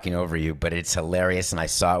been talking over you, but it's hilarious and I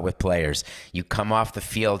saw it with players. You come off the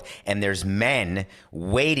field and there's men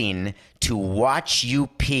waiting to watch you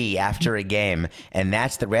pee after a game, and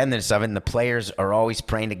that's the randomness of it. And the players are always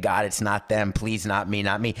praying to God it's not them, please, not me,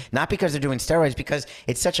 not me. Not because they're doing steroids, because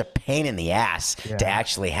it's such a pain in the ass to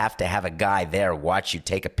actually have to have a guy there watch you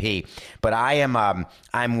take a pee. But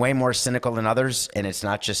I'm way more cynical than others, and it's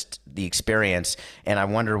not just the experience. And I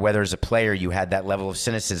wonder whether as a player you had that level of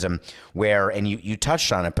cynicism where, and you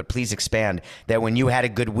touched on it, but please expand, that when you had a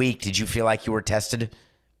good week, did you feel like you were tested?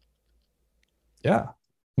 Yeah.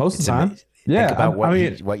 Most of the time. Yeah. I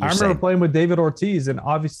remember playing with David Ortiz, and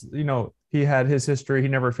obviously, he had his history. He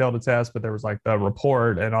never failed a test, but there was like the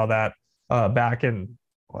report and all that back in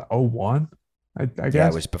 2001, I guess. Yeah,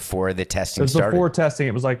 it was before the testing started. It was before testing.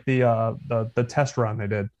 It was like the test run they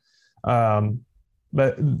did.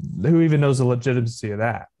 But who even knows the legitimacy of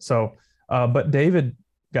that? So, but David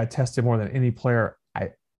got tested more than any player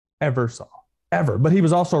I ever saw, ever. But he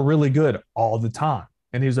was also really good all the time.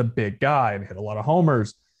 And he was a big guy and hit a lot of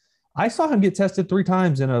homers. I saw him get tested 3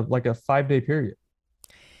 times in a 5-day period.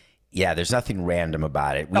 Yeah, there's nothing random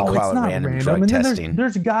about it. We call it random drug testing.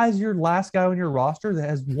 There's guys, your last guy on your roster that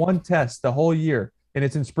has 1 test the whole year, and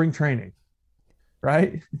it's in spring training,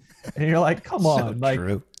 right? And you're like, come on.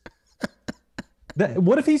 True.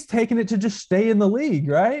 What if he's taking it to just stay in the league,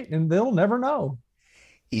 right? And they'll never know.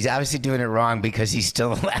 He's obviously doing it wrong because he's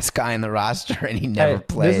still the last guy in the roster and he never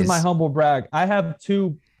plays. This is my humble brag. I have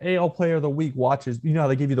 2 AL Player of the Week watches. You know how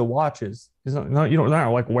they give you the watches? They're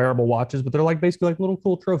not like wearable watches, but they're like basically like little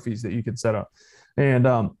cool trophies that you can set up. And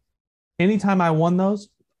anytime I won those,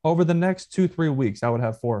 over the next 2-3 weeks, I would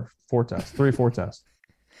have 4 tests, 3-4 tests.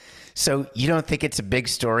 So you don't think it's a big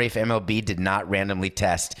story if MLB did not randomly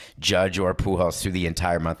test Judge or Pujols through the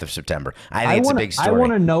entire month of September? I think it's a big story. I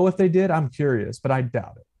want to know if they did. I'm curious, but I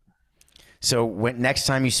doubt it. So next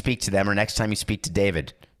time you speak to them or next time you speak to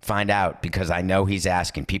David, find out, because I know he's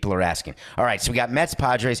asking. People are asking. All right, so we got Mets,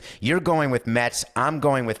 Padres. You're going with Mets. I'm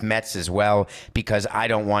going with Mets as well because I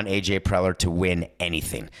don't want A.J. Preller to win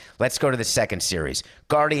anything. Let's go to the second series.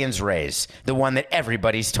 Guardians, Rays, the one that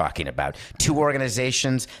everybody's talking about. 2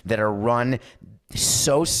 organizations that are run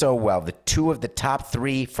so well. The 2 of the top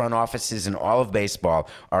 3 front offices in all of baseball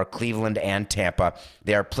are Cleveland and Tampa.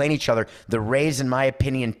 They are playing each other. The Rays, in my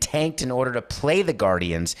opinion, tanked in order to play the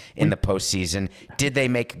Guardians in the postseason. Did they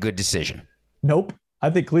make a good decision? Nope. I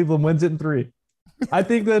think Cleveland wins it in 3. I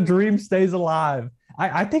think the dream stays alive.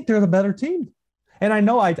 I think they're the better team. And I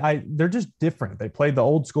know they're just different. They played the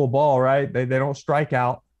old school ball, right? They don't strike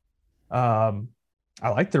out. I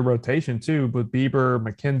like their rotation too, with Bieber,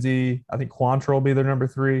 McKenzie. I think Quantrill will be their number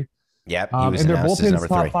 3. Yep. And their bullpen's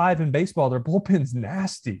top 5 in baseball. Their bullpen's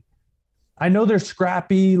nasty. I know they're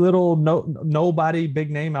scrappy, little nobody big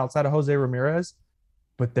name outside of Jose Ramirez,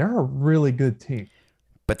 but they're a really good team.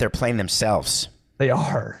 But they're playing themselves. They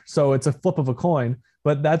are. So it's a flip of a coin.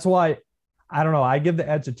 But that's why, I don't know, I give the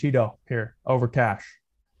edge to Tito here over Cash.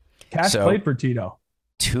 Cash played for Tito.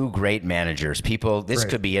 2 great managers. People, this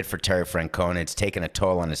could be it for Terry Francona. It's taken a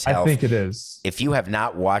toll on his health. I think it is. If you have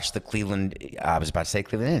not watched the Cleveland, I was about to say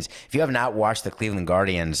Cleveland Indians. If you have not watched the Cleveland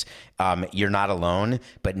Guardians, you're not alone.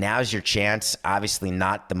 But now's your chance. Obviously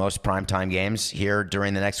not the most primetime games here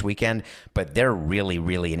during the next weekend, but they're really,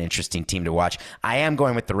 really an interesting team to watch. I am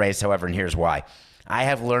going with the Rays, however, and here's why. I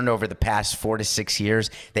have learned over the past 4 to 6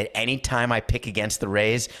 years that anytime I pick against the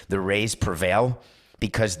Rays prevail.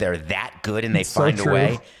 because they're that good and they So find a true.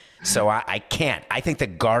 way. So I can't. I think the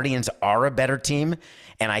Guardians are a better team,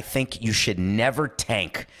 and I think you should never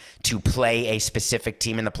tank to play a specific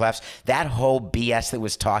team in the playoffs. That whole BS that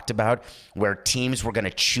was talked about where teams were going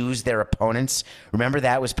to choose their opponents, remember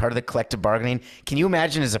that was part of the collective bargaining? Can you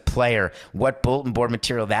imagine as a player what bulletin board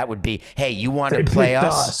material that would be? Hey, you want to play picked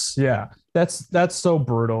us? Yeah, that's so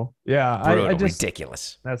brutal. Yeah, Brutal, I just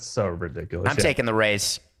ridiculous. that's so ridiculous. I'm yeah. taking the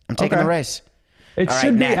Rays. I'm taking Okay. the Rays. It All right,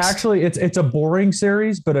 should be next. actually. It's a boring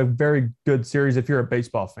series, but a very good series if you're a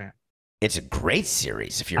baseball fan. It's a great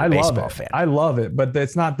series if you're a I love baseball it. fan. I love it, but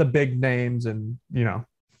it's not the big names and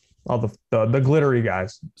all the glittery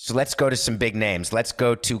guys. So let's go to some big names. Let's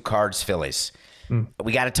go to Cards Phillies.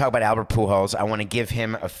 We got to talk about Albert Pujols. I want to give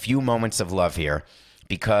him a few moments of love here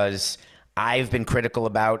because I've been critical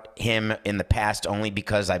about him in the past only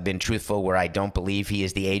because I've been truthful where I don't believe he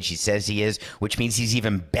is the age he says he is, which means he's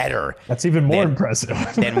even better That's even more than- impressive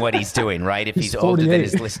than what he's doing, right? If He's he's older than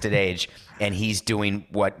 48. his listed age and he's doing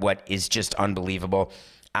what is just unbelievable.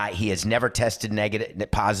 He has never tested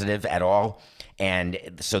positive at all. And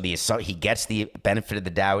so he gets the benefit of the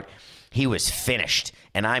doubt. He was finished,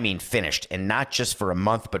 and I mean finished, and not just for a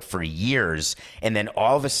month, but for years. And then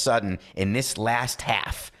all of a sudden, in this last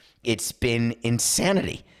half, it's been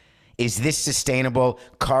insanity. Is this sustainable?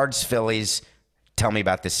 Cards, Phillies, tell me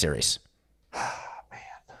about this series.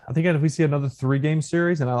 I think if we see another 3-game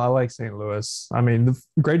series, and I like St. Louis. I mean, the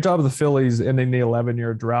great job of the Phillies ending the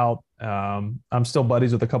 11-year drought. I'm still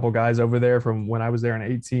buddies with a couple guys over there from when I was there in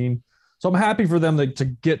 18. So I'm happy for them to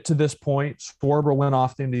get to this point. Schwarber went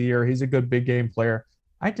off the end of the year. He's a good big game player.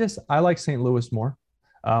 I like St. Louis more.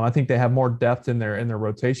 I think they have more depth in their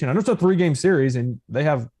rotation. I know it's a 3-game series, and they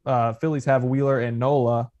have Phillies have Wheeler and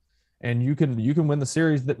Nola, and you can win the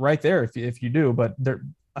series right there if you do. But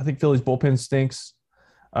I think Phillies bullpen stinks.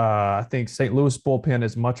 I think St. Louis bullpen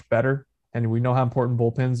is much better, and we know how important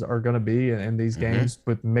bullpens are going to be in these games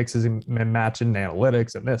with mixes and matching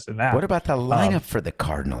analytics and this and that. What about the lineup for the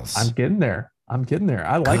Cardinals? I'm getting there.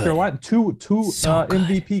 I like their line. Two So good.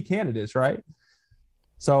 MVP candidates, right?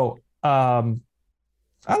 So I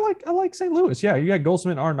like St. Louis. Yeah, you got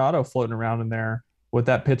Goldschmidt and Arenado floating around in there with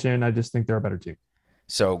that pitching. I just think they're a better team.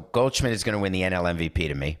 So Goldschmidt is going to win the NL MVP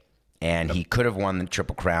to me. And he could have won the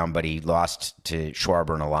Triple Crown, but he lost to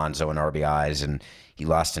Schwarber and Alonso in RBIs, and he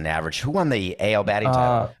lost an average. Who won the AL batting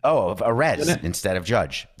title? Arez instead of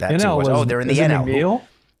Judge. That's who it was. They're in the NL. McNeil?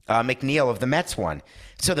 McNeil of the Mets won.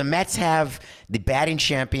 So the Mets have the batting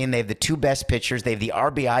champion. They have the 2 best pitchers. They have the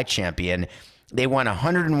RBI champion. They won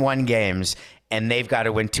 101 games, and they've got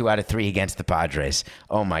to win 2 out of 3 against the Padres.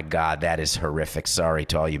 Oh, my God, that is horrific. Sorry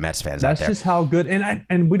to all you Mets fans out there. That's just how good.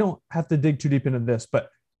 And we don't have to dig too deep into this, but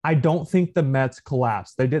I don't think the Mets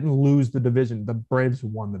collapsed. They didn't lose the division. The Braves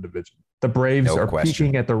won the division. The Braves are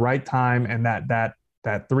peaking at the right time, and that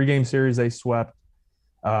 3-game series they swept.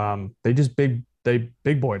 They just big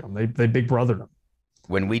boyed them. They big brothered them.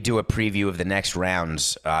 When we do a preview of the next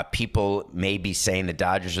rounds, people may be saying the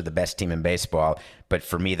Dodgers are the best team in baseball, but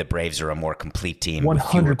for me, the Braves are a more complete team.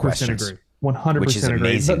 100% agree. 100% which is agree.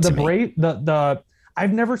 amazing to me.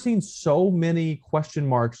 I've never seen so many question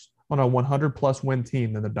marks on a 100-plus win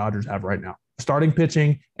team than the Dodgers have right now. Starting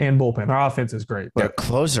pitching and bullpen. Their offense is great. Their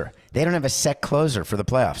closer. They don't have a set closer for the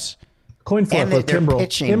playoffs. Coin flip And with they're Kimbrel.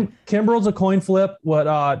 pitching. Kimbrel's a coin flip. What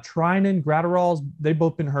Trinan, Gratterall's, they've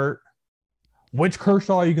both been hurt. Which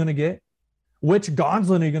Kershaw are you going to get? Which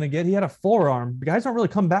Gonsolin are you going to get? He had a forearm. The guys don't really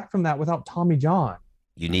come back from that without Tommy John.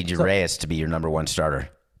 You need your Reyes to be your number 1 starter,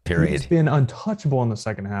 period. He's been untouchable in the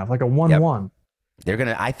second half, like a 1-1.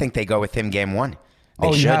 Yep. I think they go with him game 1. They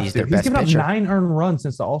you should. have He's to. their best given pitcher. up 9 earned runs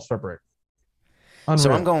since the All-Star break. Unreal.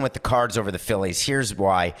 So I'm going with the Cards over the Phillies. Here's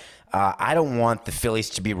why. I don't want the Phillies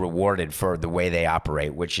to be rewarded for the way they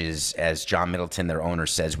operate, which is, as John Middleton, their owner,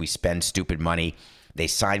 says, we spend stupid money. They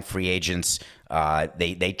sign free agents.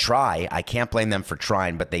 They try. I can't blame them for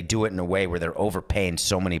trying, but they do it in a way where they're overpaying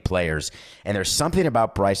so many players. And there's something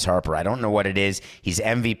about Bryce Harper. I don't know what it is. He's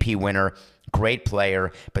MVP winner, great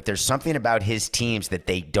player, but there's something about his teams that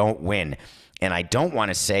they don't win. And I don't want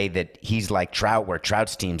to say that he's like Trout, where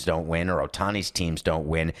Trout's teams don't win or Ohtani's teams don't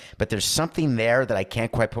win, but there's something there that I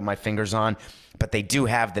can't quite put my fingers on. But they do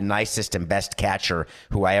have the nicest and best catcher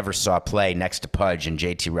who I ever saw play next to Pudge and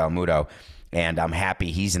JT Realmuto. And I'm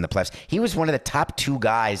happy he's in the playoffs. He was one of the top 2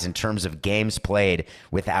 guys in terms of games played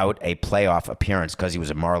without a playoff appearance because he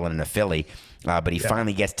was a Marlin and a Philly. But he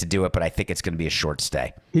finally gets to do it, but I think it's going to be a short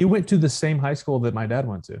stay. He went to the same high school that my dad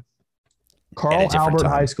went to. Carl Albert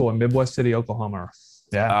High School in Midwest City, Oklahoma.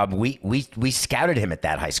 Yeah. We scouted him at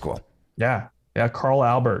that high school. Yeah. Carl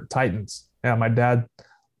Albert, Titans. Yeah, my dad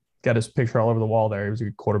got his picture all over the wall there. He was a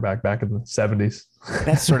good quarterback back in the 70s.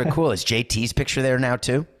 That's sort of cool. Is JT's picture there now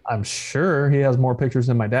too? I'm sure he has more pictures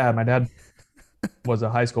than my dad. My dad was a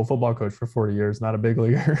high school football coach for 40 years, not a big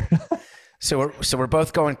leaguer. So we're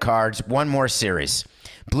both going Cards. One more series.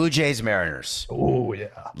 Blue Jays Mariners. Oh, yeah.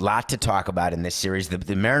 Lot to talk about in this series.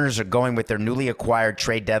 The Mariners are going with their newly acquired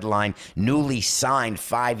trade deadline, newly signed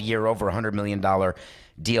 5-year, over $100 million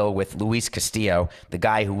deal with Luis Castillo, the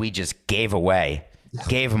guy who we just gave him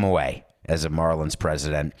away as a Marlins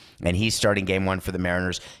president. And he's starting game one for the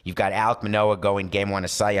Mariners. You've got Alek Manoah going game one, a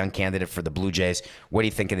Cy Young candidate for the Blue Jays. What do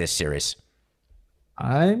you think of this series?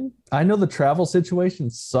 I know the travel situation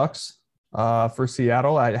sucks for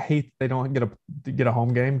Seattle. I hate they don't get a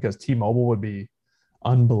home game because T-Mobile would be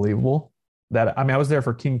unbelievable. I was there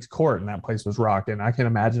for King's Court and that place was rocking. I can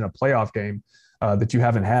imagine a playoff game that you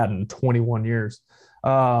haven't had in 21 years.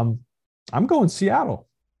 I'm going Seattle,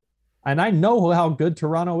 and I know how good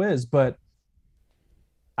Toronto is, but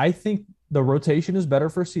I think the rotation is better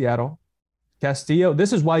for Seattle. Castillo,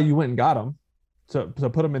 this is why you went and got him to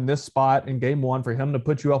put him in this spot in game one for him to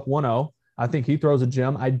put you up 1-0. I think he throws a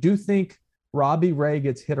gem. I do think Robbie Ray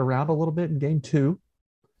gets hit around a little bit in game two.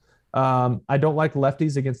 I don't like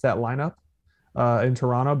lefties against that lineup in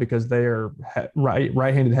Toronto because they are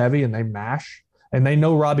right-handed heavy and they mash. And they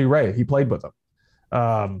know Robbie Ray. He played with them.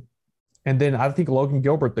 And then I think Logan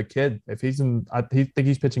Gilbert, the kid, if he's in, I think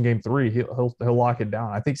he's pitching game three, he'll lock it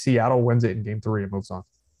down. I think Seattle wins it in game three and moves on.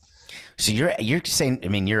 So you're saying, I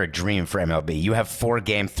mean, you're a dream for MLB. You have 4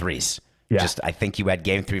 game threes. Yeah. I think you had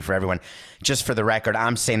game 3 for everyone. Just for the record,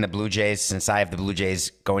 I'm saying the Blue Jays, since I have the Blue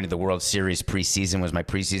Jays going to the World Series preseason, was my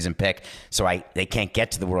preseason pick. So they can't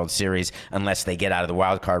get to the World Series unless they get out of the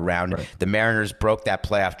wild card round. Right. The Mariners broke that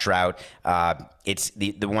playoff drought. It's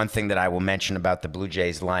the one thing that I will mention about the Blue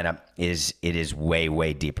Jays lineup is it is way,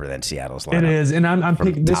 way deeper than Seattle's lineup. It is. And I'm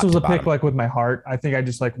picking, this was a pick bottom. like with my heart. I think I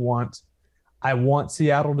just I want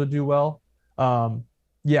Seattle to do well.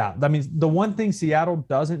 Yeah. I mean, the one thing Seattle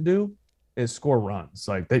doesn't do is score runs.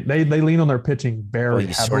 Like they lean on their pitching very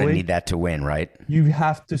heavily. Sort of need that to win, right? You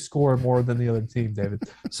have to score more than the other team, David.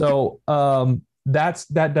 So that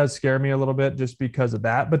does scare me a little bit just because of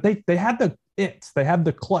that. But they had they have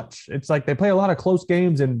the clutch. It's like they play a lot of close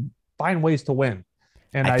games and find ways to win.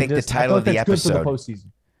 And I think the title of the episode,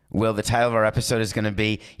 Will, the title of our episode is going to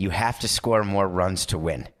be "You Have to Score More Runs to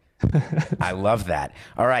Win." I love that.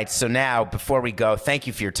 All right. So now, before we go, thank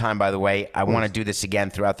you for your time, by the way. I want to do this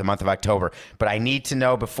again throughout the month of October, but I need to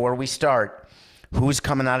know before we start who's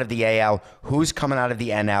coming out of the AL, who's coming out of the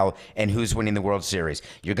NL, and who's winning the World Series.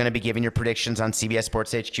 You're going to be giving your predictions on CBS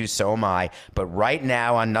Sports HQ, so am I. But right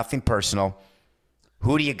now, on Nothing Personal,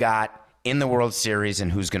 who do you got in the World Series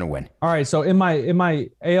and who's going to win? All right. So in my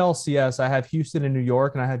ALCS, I have Houston and New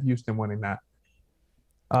York, and I have Houston winning that.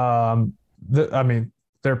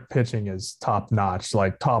 Their pitching is top notch,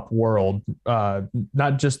 like top world.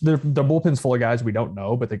 Not just the bullpen's full of guys we don't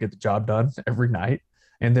know, but they get the job done every night.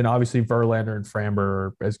 And then obviously Verlander and Framber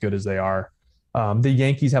are as good as they are. The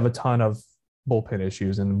Yankees have a ton of bullpen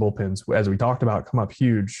issues, and the bullpens, as we talked about, come up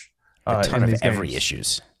huge. A ton of every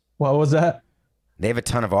issues. What was that? They have a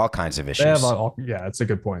ton of all kinds of issues. Yeah, it's a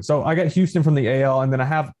good point. So I got Houston from the AL, and then I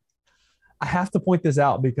have to point this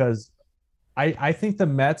out because I think the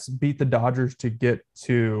Mets beat the Dodgers to get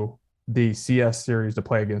to the CS series to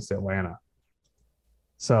play against Atlanta.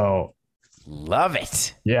 So love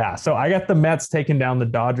it. Yeah. So I got the Mets taking down the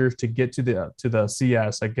Dodgers to get to the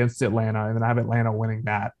CS against Atlanta, and then I have Atlanta winning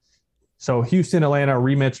that. So Houston, Atlanta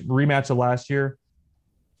rematch of last year,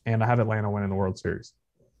 and I have Atlanta winning the World Series.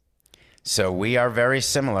 So we are very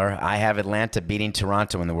similar. I have Atlanta beating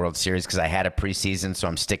Toronto in the World Series because I had a preseason, so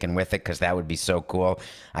I'm sticking with it because that would be so cool.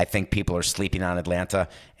 I think people are sleeping on Atlanta,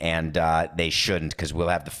 and they shouldn't because we'll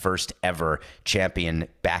have the first ever champion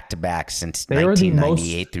back-to-back since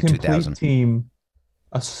 1998 through 2000. They are the most complete team,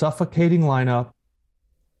 a suffocating lineup.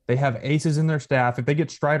 They have aces in their staff. If they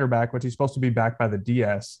get Strider back, which he's supposed to be back by the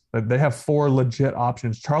DS, they have 4 legit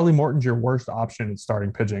options. Charlie Morton's your worst option in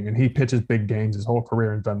starting pitching, and he pitches big games his whole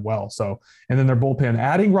career and done well. So, and then their bullpen,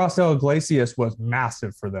 adding Rosell Iglesias was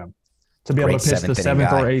massive for them to be able to pitch the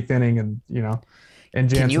 7th or 8th inning, and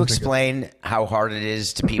can you explain how hard it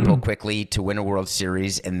is to people quickly to win a World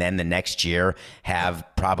Series and then the next year have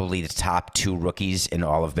probably the top 2 rookies in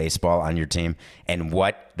all of baseball on your team, and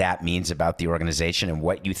what that means about the organization and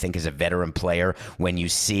what you think as a veteran player when you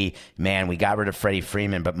see, man, we got rid of Freddie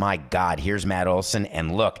Freeman, but my God, here's Matt Olson,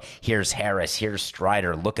 and look, here's Harris, here's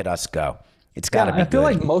Strider, look at us go. It's got to be good. I feel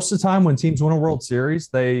like most of the time when teams win a World Series,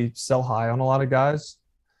 they sell high on a lot of guys,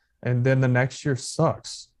 and then the next year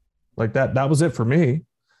sucks. Like that was it for me.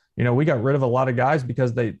 We got rid of a lot of guys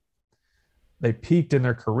because they they peaked in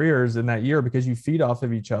their careers in that year because you feed off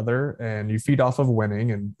of each other and you feed off of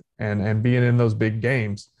winning and being in those big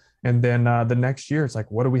games. And then the next year, it's like,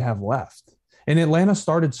 what do we have left? And Atlanta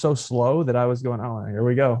started so slow that I was going, oh, here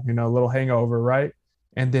we go, a little hangover, right?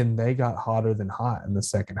 And then they got hotter than hot in the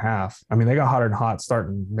second half. I mean, they got hotter than hot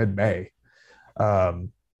starting mid-May.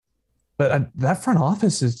 But that front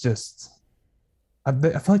office is just, I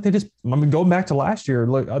feel like going back to last year,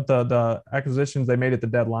 look at the acquisitions they made at the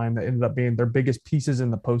deadline that ended up being their biggest pieces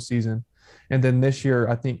in the postseason. And then this year,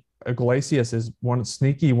 I think Iglesias is one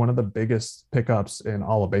of the biggest pickups in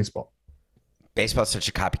all of baseball. Baseball is such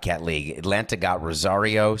a copycat league. Atlanta got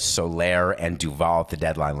Rosario, Soler, and Duvall at the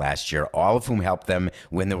deadline last year, all of whom helped them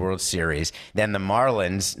win the World Series. Then the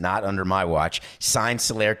Marlins, not under my watch, signed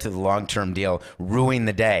Soler to the long-term deal, ruining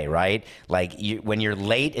the day, right? Like when you're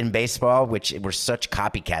late in baseball, which we're such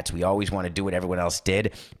copycats, we always want to do what everyone else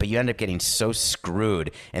did, but you end up getting so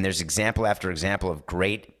screwed. And there's example after example of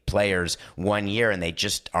great players one year and they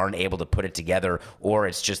just aren't able to put it together, or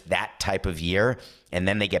it's just that type of year. And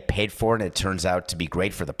then they get paid for it, and it turns out to be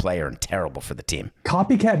great for the player and terrible for the team.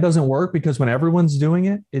 Copycat doesn't work because when everyone's doing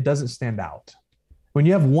it, it doesn't stand out. When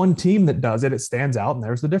you have one team that does it, it stands out, and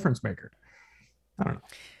there's the difference maker. I don't know.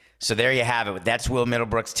 So there you have it. That's Will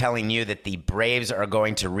Middlebrooks telling you that the Braves are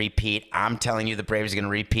going to repeat. I'm telling you the Braves are going to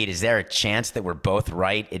repeat. Is there a chance that we're both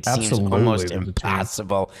right? It seems almost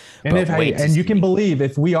impossible. And you can believe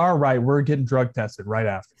if we are right, we're getting drug tested right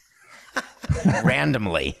after.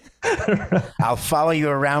 Randomly. I'll follow you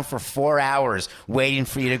around for 4 hours waiting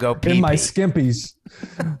for you to go pee. In my skimpies.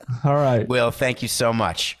 All right. Will, thank you so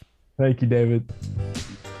much. Thank you, David.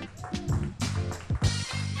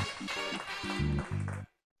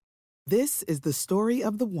 This is the story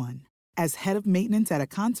of the one. As head of maintenance at a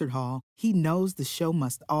concert hall, he knows the show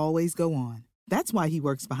must always go on. That's why he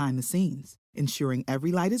works behind the scenes, ensuring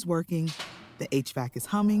every light is working, the HVAC is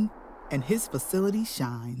humming, and his facility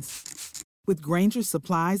shines. With Grainger's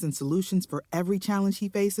supplies and solutions for every challenge he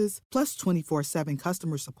faces, plus 24/7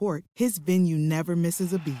 customer support, his venue never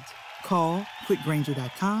misses a beat. Call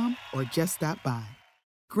quickgrainger.com or just stop by.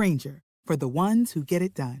 Grainger, for the ones who get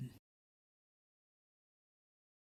it done.